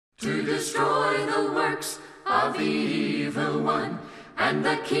to destroy the works of the evil one, and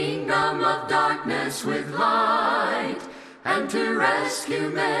the kingdom of darkness with light, and to rescue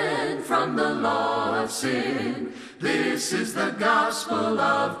men from the law of sin. This is the gospel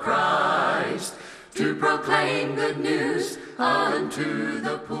of Christ, to proclaim good news unto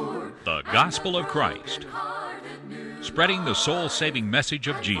the poor. The gospel of Christ, spreading the soul-saving message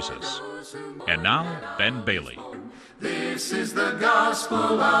of Jesus. And now, Ben Bailey. This is the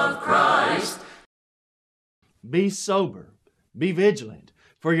gospel of Christ. Be sober, be vigilant,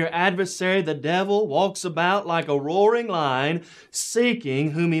 for your adversary the devil walks about like a roaring lion,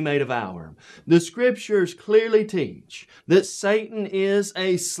 seeking whom he may devour. The Scriptures clearly teach that Satan is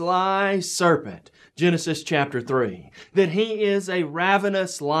a sly serpent, Genesis chapter 3, that he is a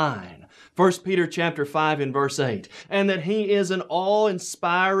ravenous lion, 1 Peter chapter 5 and verse 8, and that he is an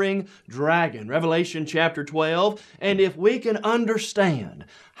awe-inspiring dragon, Revelation chapter 12. And if we can understand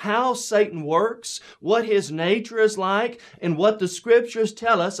how Satan works, what his nature is like, and what the Scriptures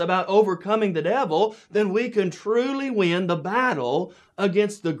tell us about overcoming the devil, then we can truly win the battle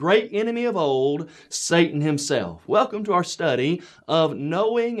against the great enemy of old, Satan himself. Welcome to our study of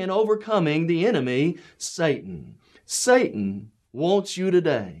knowing and overcoming the enemy, Satan. Satan wants you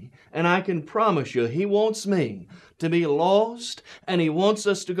today, and I can promise you, he wants me to be lost, and he wants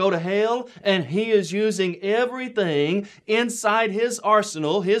us to go to hell, and he is using everything inside his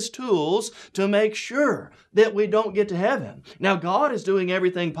arsenal, his tools, to make sure that we don't get to heaven. Now, God is doing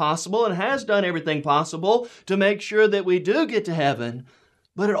everything possible and has done everything possible to make sure that we do get to heaven,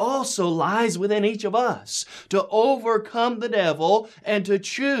 but it also lies within each of us to overcome the devil and to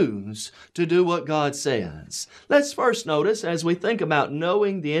choose to do what God says. Let's first notice, as we think about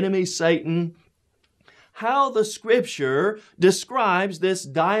knowing the enemy, Satan, how the Scripture describes this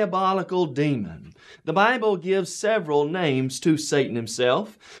diabolical demon. The Bible gives several names to Satan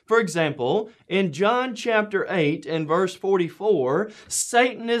himself. For example, in John chapter 8 and verse 44,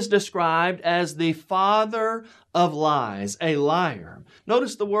 Satan is described as the father of lies, a liar.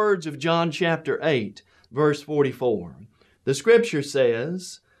 Notice the words of John chapter 8, verse 44. The Scripture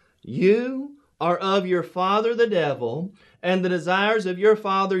says, "You are of your father the devil, and the desires of your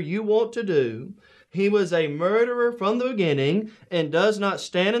father you want to do. He was a murderer from the beginning and does not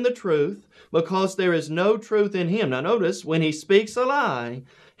stand in the truth, because there is no truth in him." Now notice, when he speaks a lie,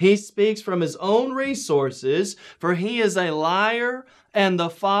 he speaks from his own resources, for he is a liar and the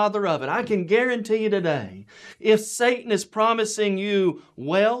father of it. I can guarantee you today, if Satan is promising you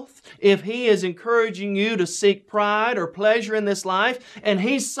wealth, if he is encouraging you to seek pride or pleasure in this life, and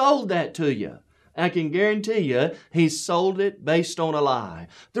he sold that to you, I can guarantee you he sold it based on a lie.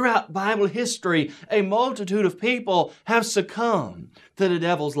 Throughout Bible history, a multitude of people have succumbed to the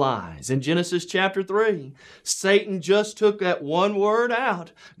devil's lies. In Genesis chapter 3, Satan just took that one word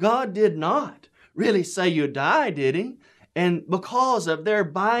out. God did not really say you die, did he? And because of their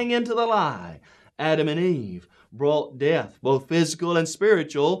buying into the lie, Adam and Eve brought death, both physical and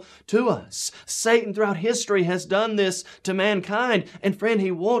spiritual, to us. Satan throughout history has done this to mankind. And friend,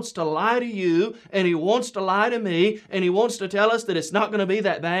 he wants to lie to you, and he wants to lie to me, and he wants to tell us that it's not going to be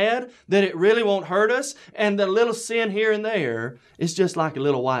that bad, that it really won't hurt us, and that a little sin here and there is just like a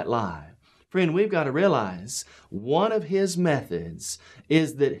little white lie. Friend, we've got to realize one of his methods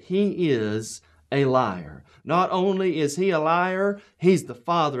is that he is a liar. Not only is he a liar, he's the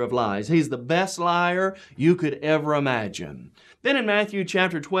father of lies. He's the best liar you could ever imagine. Then in Matthew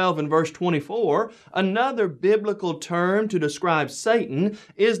chapter 12 and verse 24, another biblical term to describe Satan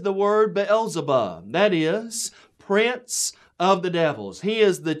is the word Beelzebub. That is, prince of the devils. He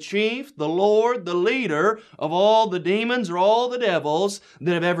is the chief, the lord, the leader of all the demons or all the devils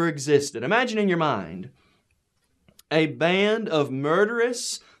that have ever existed. Imagine in your mind a band of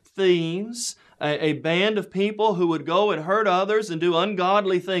murderous thieves, a band of people who would go and hurt others and do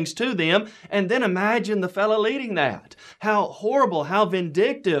ungodly things to them, and then imagine the fellow leading that. How horrible, how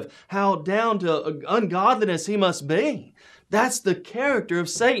vindictive, how down to ungodliness he must be. That's the character of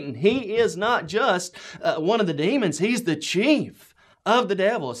Satan. He is not just one of the demons, he's the chief of the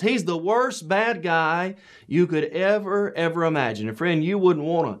devils. He's the worst bad guy you could ever imagine. And friend, you wouldn't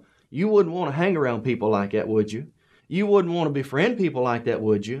want to hang around people like that, would you? You wouldn't want to befriend people like that,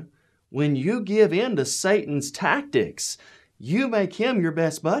 would you? When you give in to Satan's tactics, you make him your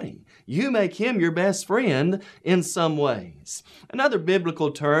best buddy. You make him your best friend in some ways. Another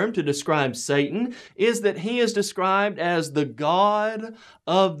biblical term to describe Satan is that he is described as the god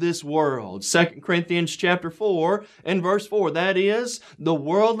of this world. 2 Corinthians chapter 4 and verse 4, that is, the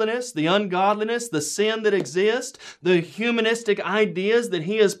worldliness, the ungodliness, the sin that exists, the humanistic ideas that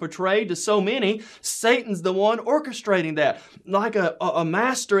he has portrayed to so many. Satan's the one orchestrating that, like a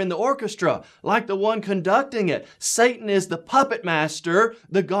master in the orchestra, like the one conducting it. Satan is the puppet master,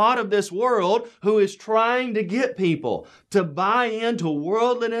 the god of this world, who is trying to get people to buy into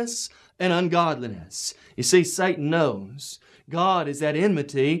worldliness and ungodliness. You see, Satan knows God is at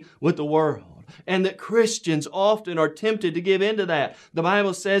enmity with the world, and that Christians often are tempted to give into that. The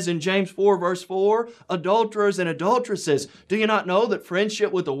Bible says in James 4 verse 4, adulterers and adulteresses, do you not know that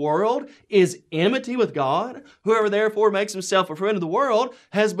friendship with the world is enmity with God? Whoever therefore makes himself a friend of the world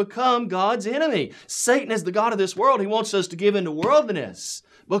has become God's enemy. Satan is the god of this world. He wants us to give into worldliness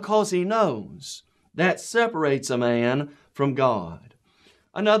because he knows that separates a man from God.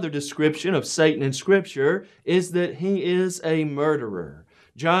 Another description of Satan in Scripture is that he is a murderer.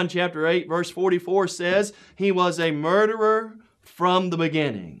 John chapter 8 verse 44 says he was a murderer from the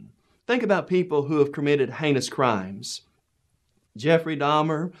beginning. Think about people who have committed heinous crimes. Jeffrey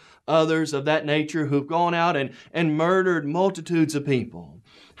Dahmer, others of that nature who've gone out and murdered multitudes of people.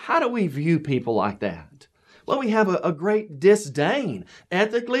 How do we view people like that? Well, we have a great disdain,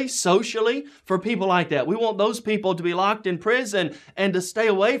 ethically, socially, for people like that. We want those people to be locked in prison and to stay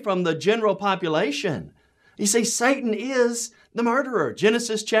away from the general population. You see, Satan is the murderer.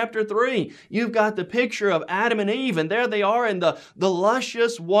 Genesis chapter 3, you've got the picture of Adam and Eve, and there they are in the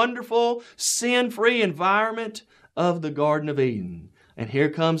luscious, wonderful, sin-free environment of the Garden of Eden. And here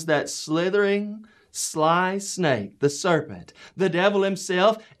comes that slithering, sly snake, the serpent, the devil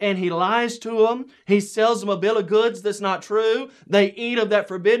himself, and he lies to them. He sells them a bill of goods that's not true. They eat of that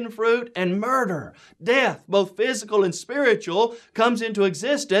forbidden fruit, and murder, death, both physical and spiritual, comes into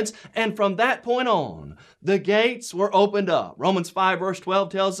existence. And from that point on, the gates were opened up. Romans 5 verse 12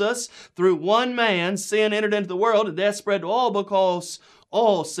 tells us, through one man sin entered into the world, and death spread to all because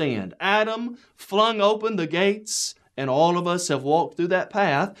all sinned. Adam flung open the gates, and all of us have walked through that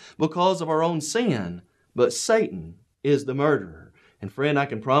path because of our own sin. But Satan is the murderer. And friend, I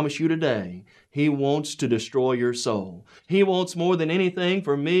can promise you today, he wants to destroy your soul. He wants more than anything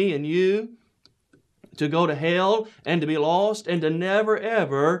for me and you to go to hell and to be lost and to never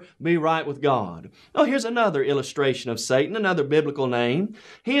ever be right with God. Oh, here's another illustration of Satan, another biblical name.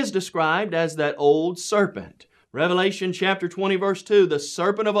 He is described as that old serpent. Revelation chapter 20 verse 2, the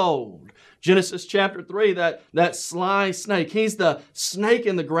serpent of old. Genesis chapter 3, that sly snake. He's the snake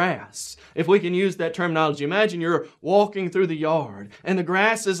in the grass, if we can use that terminology. Imagine you're walking through the yard and the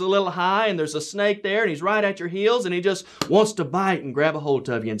grass is a little high and there's a snake there and he's right at your heels and he just wants to bite and grab a hold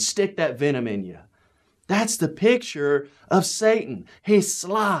of you and stick that venom in you. That's the picture of Satan. He's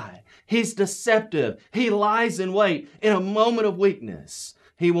sly. He's deceptive. He lies in wait in a moment of weakness.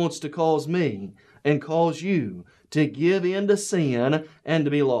 He wants to cause me and cause you to give in to sin and to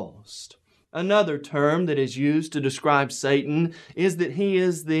be lost. Another term that is used to describe Satan is that he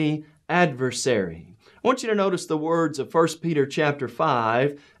is the adversary. I want you to notice the words of 1 Peter chapter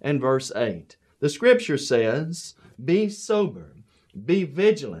 5 and verse 8. The Scripture says, "Be sober, be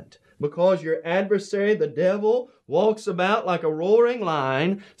vigilant, because your adversary, the devil, walks about like a roaring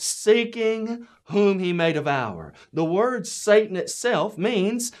lion, seeking whom he may devour." The word Satan itself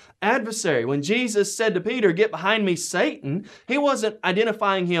means adversary. When Jesus said to Peter, "Get behind me, Satan," he wasn't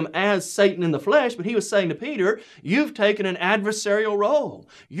identifying him as Satan in the flesh, but he was saying to Peter, you've taken an adversarial role.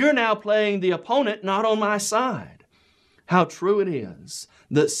 You're now playing the opponent not on my side. How true it is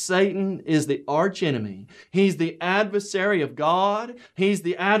that Satan is the archenemy. He's the adversary of God. He's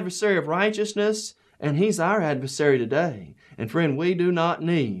the adversary of righteousness, and he's our adversary today. And friend, we do not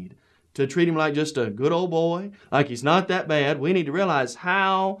need to treat him like just a good old boy, like he's not that bad. We need to realize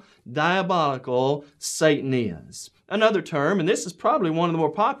how diabolical Satan is. Another term, and this is probably one of the more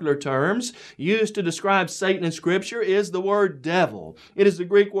popular terms used to describe Satan in Scripture, is the word devil. It is the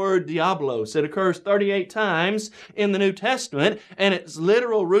Greek word diablos. It occurs 38 times in the New Testament, and its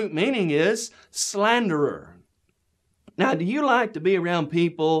literal root meaning is slanderer. Now, do you like to be around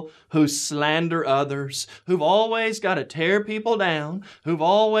people who slander others, who've always got to tear people down, who've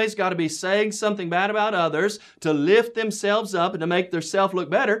always got to be saying something bad about others to lift themselves up and to make themselves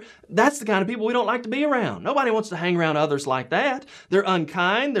look better? That's the kind of people we don't like to be around. Nobody wants to hang around others like that. They're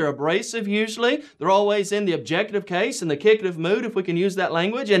unkind, they're abrasive usually, they're always in the objective case, in the kickative mood, if we can use that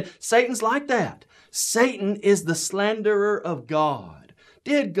language, and Satan's like that. Satan is the slanderer of God.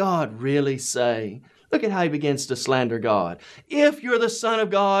 Did God really say, Look at how he begins to slander God. If you're the Son of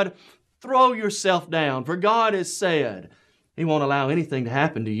God, throw yourself down, for God has said. He won't allow anything to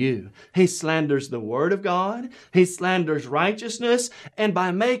happen to you. He slanders the Word of God. He slanders righteousness. And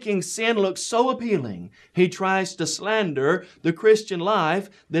by making sin look so appealing, he tries to slander the Christian life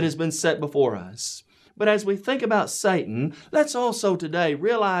that has been set before us. But as we think about Satan, let's also today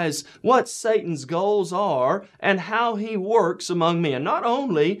realize what Satan's goals are and how he works among men. Not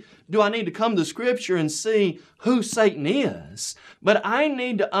only do I need to come to Scripture and see who Satan is, but I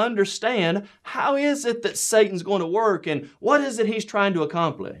need to understand how is it that Satan's going to work and what is it he's trying to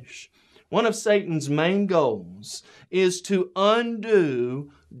accomplish. One of Satan's main goals is to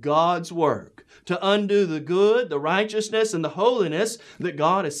undo God's work, to undo the good, the righteousness, and the holiness that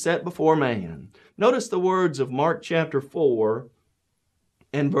God has set before man. Notice the words of Mark chapter 4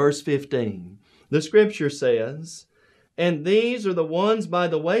 and verse 15. The Scripture says, "And these are the ones by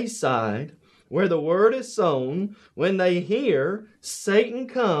the wayside, where the word is sown. When they hear, Satan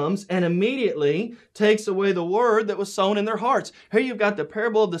comes and immediately takes away the word that was sown in their hearts." Here you've got the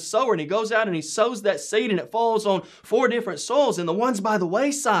parable of the sower, and he goes out and he sows that seed, and it falls on 4 different soils, and the ones by the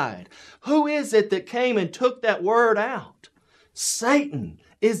wayside. Who is it that came and took that word out? Satan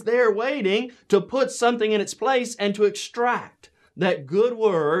is there waiting to put something in its place and to extract that good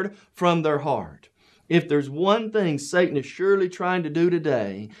word from their heart. If there's one thing Satan is surely trying to do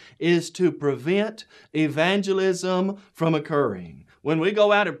today, is to prevent evangelism from occurring. When we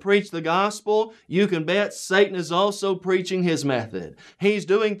go out and preach the gospel, you can bet Satan is also preaching his method. He's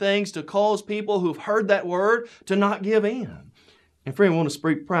doing things to cause people who've heard that word to not give in. And friend, I want to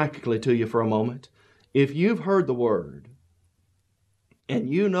speak practically to you for a moment. If you've heard the word, and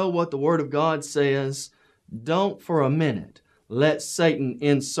you know what the Word of God says, don't for a minute let Satan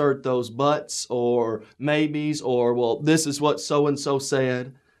insert those buts or maybes or, well, this is what so-and-so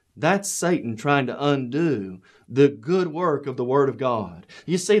said. That's Satan trying to undo the good work of the Word of God.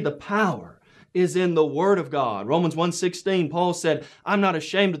 You see, the power is in the Word of God. Romans 1:16, Paul said, "I'm not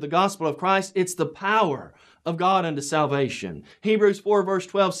ashamed of the gospel of Christ." It's the power of God unto salvation. Hebrews 4 verse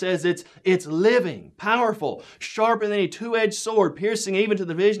 12 says it's living, powerful, sharper than any two-edged sword, piercing even to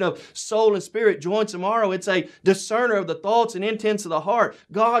the division of soul and spirit, joints and marrow. It's a discerner of the thoughts and intents of the heart.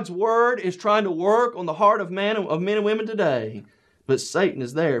 God's Word is trying to work on the heart of men and women today. But Satan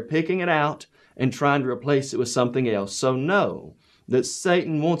is there picking it out and trying to replace it with something else. So know that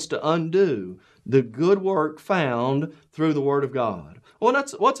Satan wants to undo the good work found through the Word of God. Well,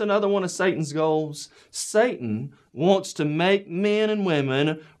 what's another one of Satan's goals? Satan wants to make men and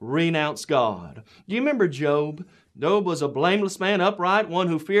women renounce God. Do you remember Job? Job was a blameless man, upright, one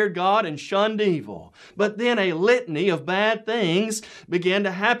who feared God and shunned evil. But then a litany of bad things began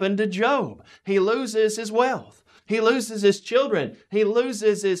to happen to Job. He loses his wealth. He loses his children. He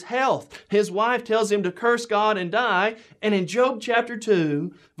loses his health. His wife tells him to curse God and die. And in Job chapter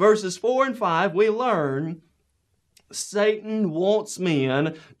 2, verses 4 and 5, we learn Satan wants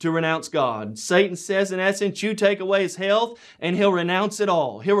men to renounce God. Satan says, in essence, you take away his health and he'll renounce it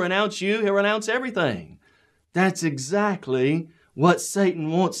all. He'll renounce you. He'll renounce everything. That's exactly what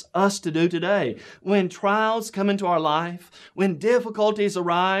Satan wants us to do today. When trials come into our life, when difficulties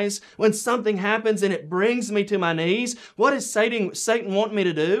arise, when something happens and it brings me to my knees, what does Satan want me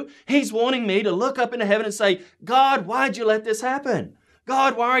to do? He's wanting me to look up into heaven and say, God, why'd you let this happen?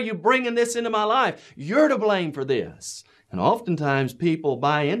 God, why are you bringing this into my life? You're to blame for this. And oftentimes people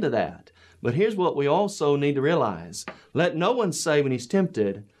buy into that. But here's what we also need to realize. Let no one say when he's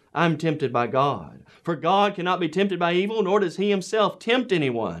tempted, I'm tempted by God. For God cannot be tempted by evil, nor does he himself tempt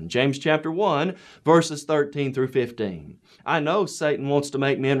anyone. James chapter 1, verses 13 through 15. I know Satan wants to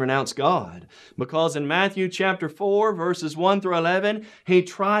make men renounce God, because in Matthew chapter 4, verses 1 through 11, he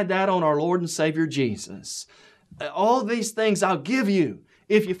tried that on our Lord and Savior Jesus. All these things I'll give you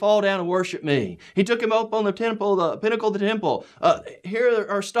if you fall down and worship me. He took him up on the temple, the pinnacle of the temple. Here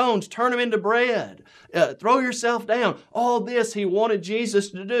are stones, turn them into bread. Throw yourself down. All this he wanted Jesus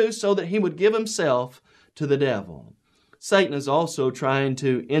to do so that he would give himself to the devil. Satan is also trying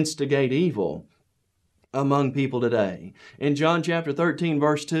to instigate evil among people today. In John chapter 13,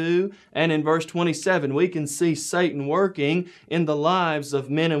 verse 2, and in verse 27, we can see Satan working in the lives of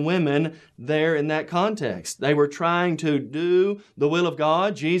men and women there in that context. They were trying to do the will of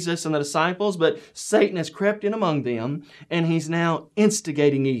God, Jesus and the disciples, but Satan has crept in among them, and he's now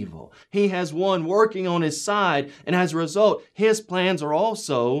instigating evil. He has one working on his side, and as a result, his plans are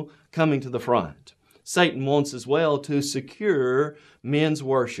also coming to the front. Satan wants as well to secure men's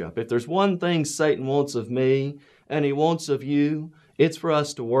worship. If there's one thing Satan wants of me and he wants of you, It's for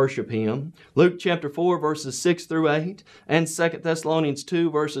us to worship Him. Luke chapter 4, verses 6 through 8, and 2 Thessalonians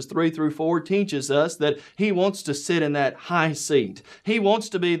 2, verses 3 through 4 teaches us that He wants to sit in that high seat. He wants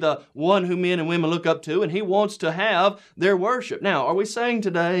to be the one who men and women look up to, and He wants to have their worship. Now, are we saying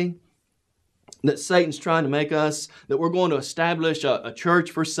today that Satan's trying to make us, that we're going to establish a church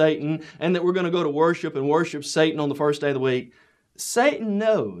for Satan, and that we're going to go to worship and worship Satan on the first day of the week? Satan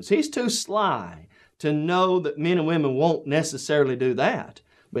knows. He's too sly to know that men and women won't necessarily do that.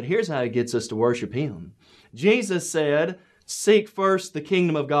 But here's how He gets us to worship Him. Jesus said, seek first the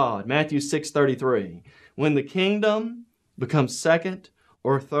kingdom of God, Matthew 6:33. When the kingdom becomes second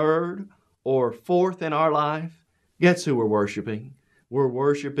or third or fourth in our life, guess who we're worshiping? We're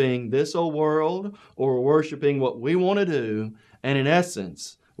worshiping this old world, or we're worshiping what we want to do, and in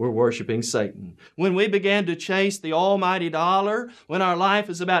essence, we're worshiping Satan. When we begin to chase the almighty dollar, when our life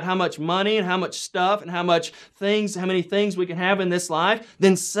is about how much money and how much stuff and how many things we can have in this life,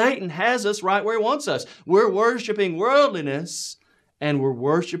 then Satan has us right where he wants us. We're worshiping worldliness, and we're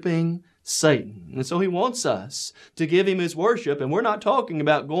worshiping Satan. And so he wants us to give him his worship, and we're not talking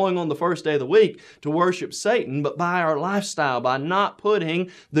about going on the first day of the week to worship Satan, but by our lifestyle, by not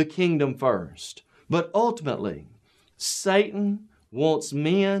putting the kingdom first. But ultimately, Satan wants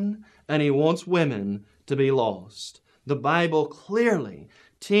men and he wants women to be lost. The Bible clearly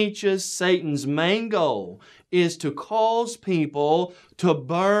teaches Satan's main goal is to cause people to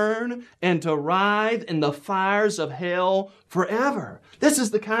burn and to writhe in the fires of hell forever. This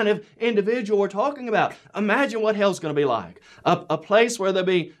is the kind of individual we're talking about. Imagine what hell's going to be like. A place where there'll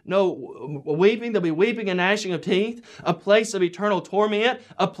be no weeping, there'll be weeping and gnashing of teeth, a place of eternal torment,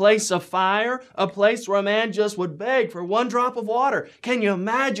 a place of fire, a place where a man just would beg for one drop of water. Can you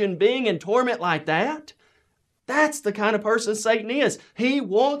imagine being in torment like that? That's the kind of person Satan is. He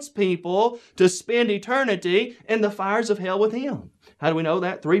wants people to spend eternity in the fires of hell with him. How do we know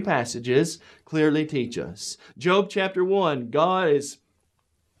that? 3 passages clearly teach us. Job chapter 1, God is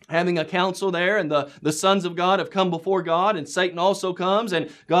having a council there, and the sons of God have come before God, and Satan also comes, and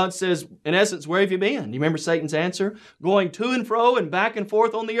God says, in essence, where have you been? Do you remember Satan's answer? Going to and fro and back and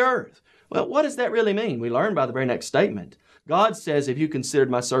forth on the earth. Well, what does that really mean? We learn by the very next statement. God says, have you considered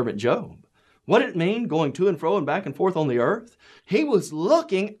my servant Job? What did it mean, going to and fro and back and forth on the earth? He was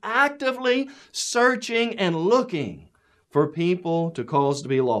looking, actively searching and looking for people to cause to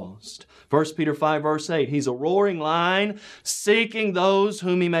be lost. 1 Peter 5 verse 8, he's a roaring lion seeking those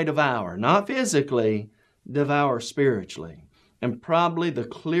whom he may devour. Not physically, devour spiritually. And probably the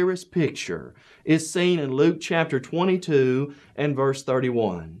clearest picture is seen in Luke chapter 22 and verse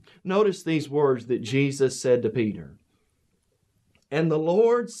 31. Notice these words that Jesus said to Peter. And the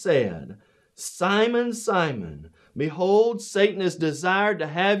Lord said, Simon, Simon, behold, Satan has desired to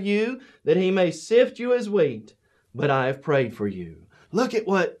have you, that he may sift you as wheat, but I have prayed for you. Look at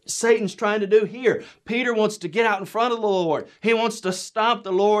what Satan's trying to do here. Peter wants to get out in front of the Lord. He wants to stop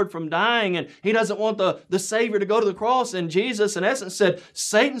the Lord from dying, and he doesn't want the Savior to go to the cross. And Jesus, in essence, said,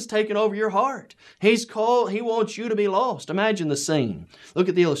 Satan's taken over your heart. He wants you to be lost. Imagine the scene. Look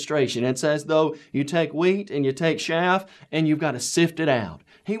at the illustration. It's as though you take wheat and you take chaff, and you've got to sift it out.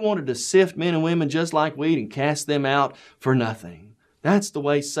 He wanted to sift men and women just like wheat and cast them out for nothing. That's the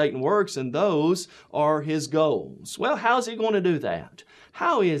way Satan works, and those are his goals. Well, how's he going to do that?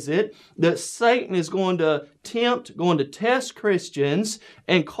 How is it that Satan is going to test Christians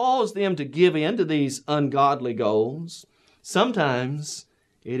and cause them to give in to these ungodly goals? Sometimes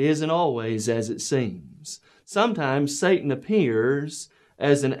it isn't always as it seems. Sometimes Satan appears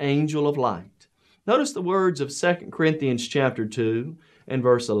as an angel of light. Notice the words of 2 Corinthians chapter 2 and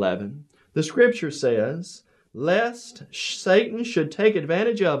verse 11. The Scripture says, lest Satan should take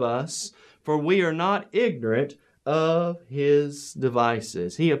advantage of us, for we are not ignorant of his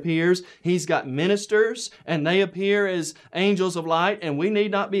devices. He appears, he's got ministers, and they appear as angels of light, and we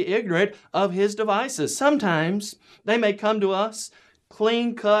need not be ignorant of his devices. Sometimes they may come to us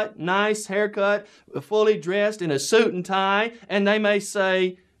clean cut, nice haircut, fully dressed in a suit and tie, and they may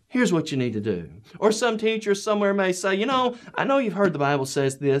say, here's what you need to do. Or some teacher somewhere may say, I know you've heard the Bible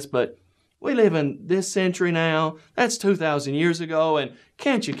says this, but we live in this century now. That's 2,000 years ago, and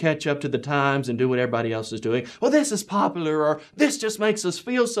can't you catch up to the times and do what everybody else is doing? Well, this is popular, or this just makes us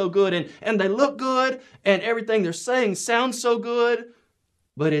feel so good, and they look good, and everything they're saying sounds so good.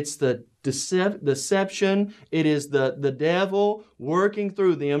 But it's the deception. It is the devil working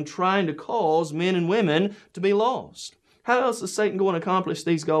through them, trying to cause men and women to be lost. How else is Satan going to accomplish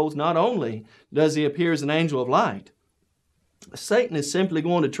these goals? Not only does he appear as an angel of light, Satan is simply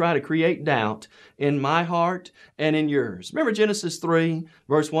going to try to create doubt in my heart and in yours. Remember Genesis 3,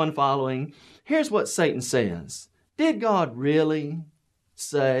 verse 1 following? Here's what Satan says. Did God really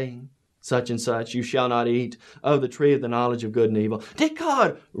say such and such, you shall not eat of the tree of the knowledge of good and evil? Did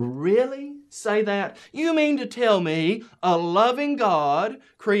God really say that? You mean to tell me a loving God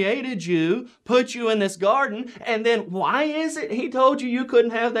created you, put you in this garden, and then why is it He told you you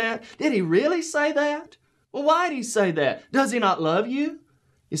couldn't have that? Did He really say that? Well, why did He say that? Does He not love you?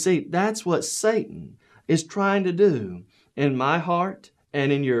 You see, that's what Satan is trying to do in my heart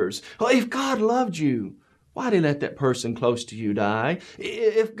and in yours. Well, if God loved you, why did He let that person close to you die?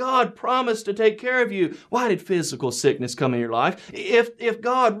 If God promised to take care of you, why did physical sickness come in your life? If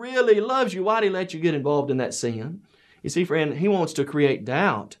God really loves you, why did He let you get involved in that sin? You see, friend, He wants to create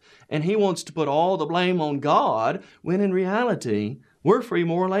doubt, and He wants to put all the blame on God, when in reality, we're free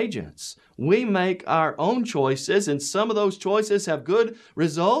moral agents. We make our own choices, and some of those choices have good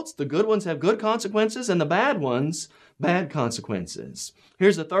results. The good ones have good consequences, and the bad ones, bad consequences.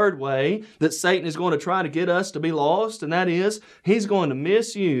 Here's the third way that Satan is going to try to get us to be lost, and that is he's going to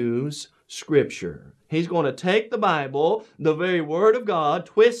misuse Scripture. He's going to take the Bible, the very Word of God,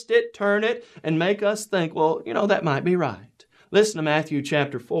 twist it, turn it, and make us think, well, that might be right. Listen to Matthew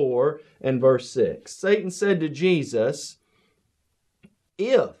chapter 4 and verse 6. Satan said to Jesus,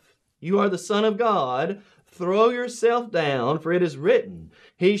 "If you are the Son of God, throw yourself down, for it is written,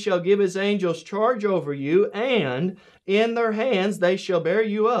 He shall give His angels charge over you, and in their hands they shall bear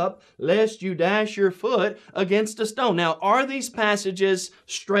you up, lest you dash your foot against a stone." Now, are these passages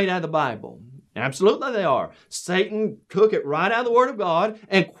straight out of the Bible? Absolutely they are. Satan took it right out of the Word of God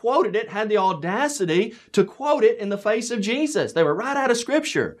and quoted it, had the audacity to quote it in the face of Jesus. They were right out of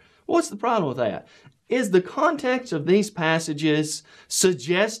Scripture. What's the problem with that? Is the context of these passages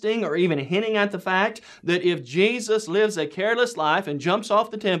suggesting or even hinting at the fact that if Jesus lives a careless life and jumps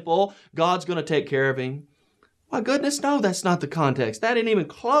off the temple, God's going to take care of him? Why, goodness, no, that's not the context. That ain't even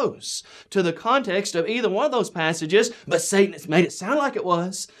close to the context of either one of those passages, but Satan has made it sound like it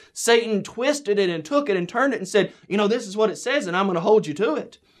was. Satan twisted it and took it and turned it and said, this is what it says and I'm going to hold you to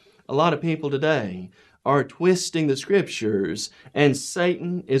it. A lot of people today are twisting the Scriptures, and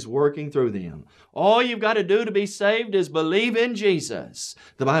Satan is working through them. All you've got to do to be saved is believe in Jesus.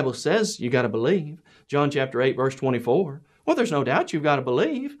 The Bible says you got to believe. John chapter 8, verse 24. Well, there's no doubt you've got to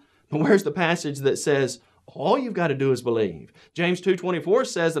believe. But where's the passage that says all you've got to do is believe? James 2:24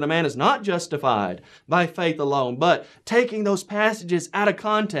 says that a man is not justified by faith alone, but taking those passages out of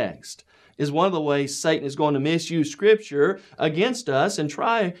context is one of the ways Satan is going to misuse Scripture against us and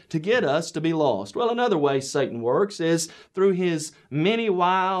try to get us to be lost. Well, another way Satan works is through his many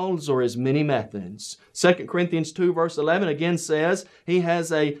wiles or his many methods. 2 Corinthians 2 verse 11 again says he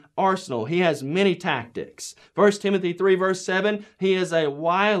has an arsenal. He has many tactics. 1 Timothy 3 verse 7, he is a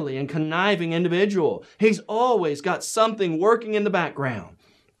wily and conniving individual. He's always got something working in the background.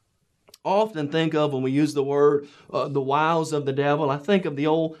 Often think of, when we use the word, the wiles of the devil, I think of the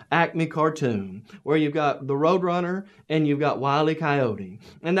old Acme cartoon where you've got the Roadrunner and you've got Wile E. Coyote.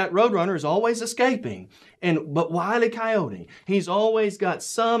 And that Roadrunner is always escaping. But Wile E. Coyote, he's always got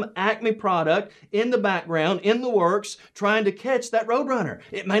some Acme product in the background, in the works, trying to catch that Roadrunner.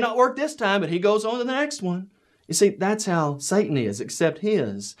 It may not work this time, but he goes on to the next one. You see, that's how Satan is, except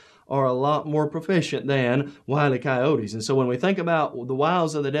his are a lot more proficient than Wile E. Coyote's. And so when we think about the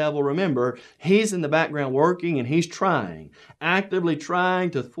wiles of the devil, remember, he's in the background working and he's actively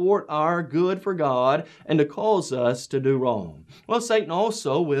trying to thwart our good for God and to cause us to do wrong. Well, Satan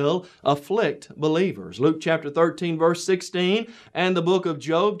also will afflict believers. Luke chapter 13, verse 16, and the book of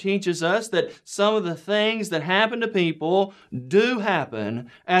Job teaches us that some of the things that happen to people do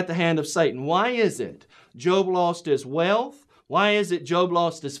happen at the hand of Satan. Why is it Job lost his wealth? Why is it Job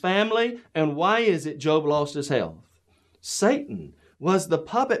lost his family? And why is it Job lost his health? Satan was the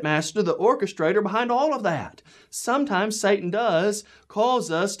puppet master, the orchestrator behind all of that. Sometimes Satan does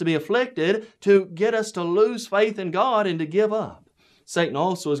cause us to be afflicted to get us to lose faith in God and to give up. Satan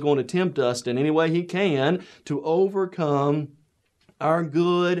also is going to tempt us in any way he can to overcome our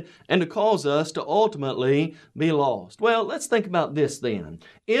good and to cause us to ultimately be lost. Well, let's think about this then.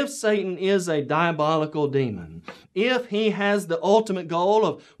 If Satan is a diabolical demon, if he has the ultimate goal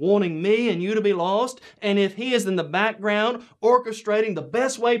of wanting me and you to be lost, and if he is in the background orchestrating the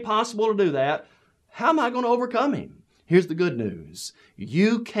best way possible to do that, how am I going to overcome him? Here's the good news.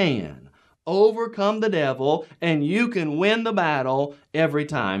 You can overcome the devil and you can win the battle every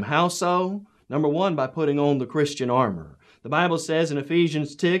time. How so? Number one, by putting on the Christian armor. The Bible says in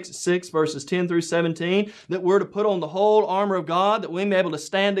Ephesians 6 verses 10 through 17 that we're to put on the whole armor of God that we may be able to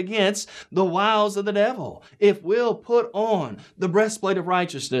stand against the wiles of the devil. If we'll put on the breastplate of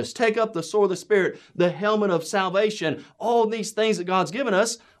righteousness, take up the sword of the Spirit, the helmet of salvation, all these things that God's given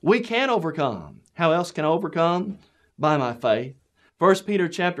us, we can overcome. How else can I overcome? by my faith. 1 Peter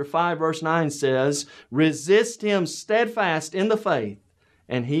chapter 5 verse 9 says, resist him steadfast in the faith,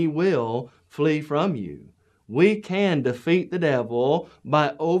 and he will flee from you. We can defeat the devil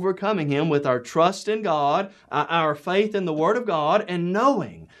by overcoming him with our trust in God, our faith in the Word of God, and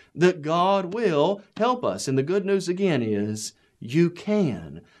knowing that God will help us. And the good news again is, you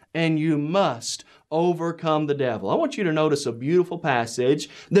can and you must overcome the devil. I want you to notice a beautiful passage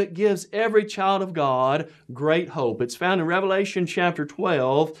that gives every child of God great hope. It's found in Revelation chapter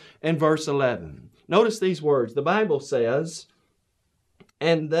 12 and verse 11. Notice these words. The Bible says,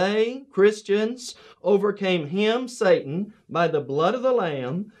 and they, Christians, overcame him, Satan, by the blood of the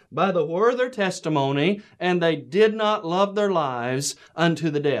Lamb, by the word of their testimony, and they did not love their lives unto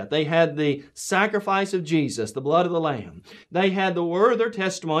the death. They had the sacrifice of Jesus, the blood of the Lamb. They had the word of their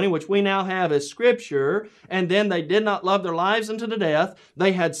testimony, which we now have as Scripture, and then they did not love their lives unto the death.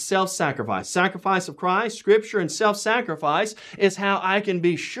 They had self-sacrifice. Sacrifice of Christ, Scripture, and self-sacrifice is how I can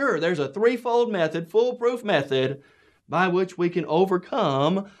be sure there's a threefold method, foolproof method, by which we can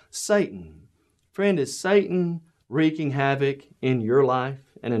overcome Satan. Friend, is Satan wreaking havoc in your life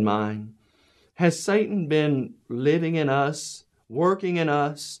and in mine? Has Satan been living in us, working in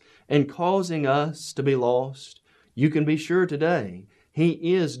us, and causing us to be lost? You can be sure today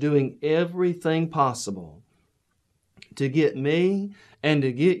he is doing everything possible to get me and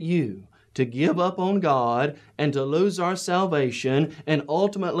to get you to give up on God and to lose our salvation, and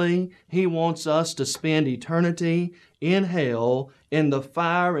ultimately he wants us to spend eternity in hell, in the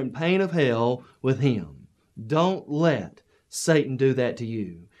fire and pain of hell with him. Don't let Satan do that to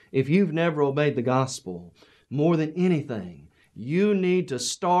you. If you've never obeyed the gospel, more than anything, you need to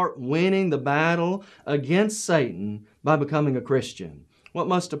start winning the battle against Satan by becoming a Christian. What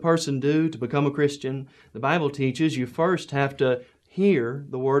must a person do to become a Christian? The Bible teaches you first have to hear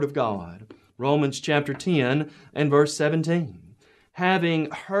the Word of God. Romans chapter 10 and verse 17.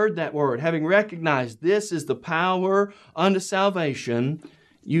 Having heard that Word, having recognized this is the power unto salvation,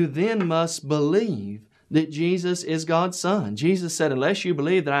 you then must believe that Jesus is God's Son. Jesus said, unless you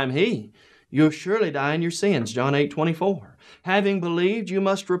believe that I am He, you'll surely die in your sins. John 8:24. Having believed, you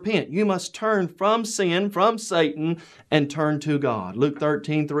must repent. You must turn from sin, from Satan, and turn to God. Luke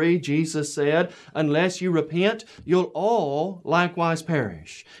 13:3, Jesus said, unless you repent, you'll all likewise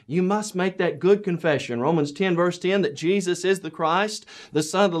perish. You must make that good confession, Romans 10 verse 10, that Jesus is the Christ, the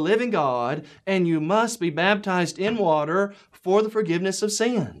Son of the living God, and you must be baptized in water for the forgiveness of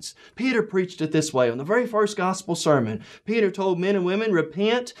sins. Peter preached it this way on the very first gospel sermon. Peter told men and women,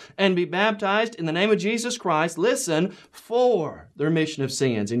 repent and be baptized in the name of Jesus Christ, listen, for the remission of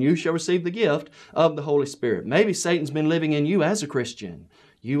sins, and you shall receive the gift of the Holy Spirit. Maybe Satan's been living in you as a Christian.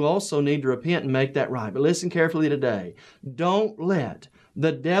 You also need to repent and make that right. But listen carefully today. Don't let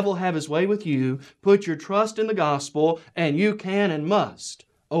the devil have his way with you. Put your trust in the gospel, and you can and must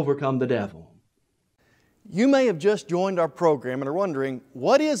overcome the devil. You may have just joined our program and are wondering,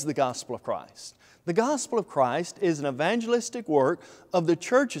 what is the gospel of Christ? The gospel of Christ is an evangelistic work of the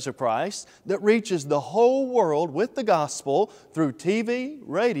churches of Christ that reaches the whole world with the gospel through TV,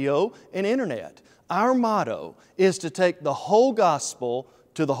 radio, and internet. Our motto is to take the whole gospel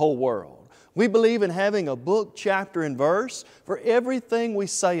to the whole world. We believe in having a book, chapter, and verse for everything we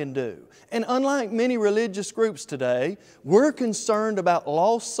say and do. And unlike many religious groups today, we're concerned about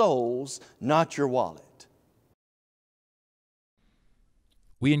lost souls, not your wallet.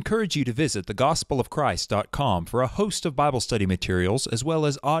 We encourage you to visit thegospelofchrist.com for a host of Bible study materials as well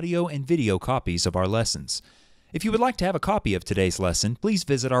as audio and video copies of our lessons. If you would like to have a copy of today's lesson, please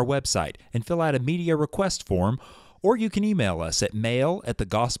visit our website and fill out a media request form, or you can email us at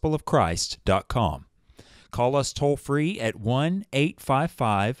mail@thegospelofchrist.com. Call us toll-free at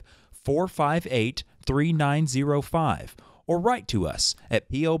 1-855-458-3905 or write to us at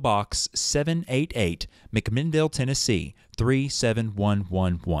P.O. Box 788, McMinnville, Tennessee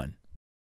 37111.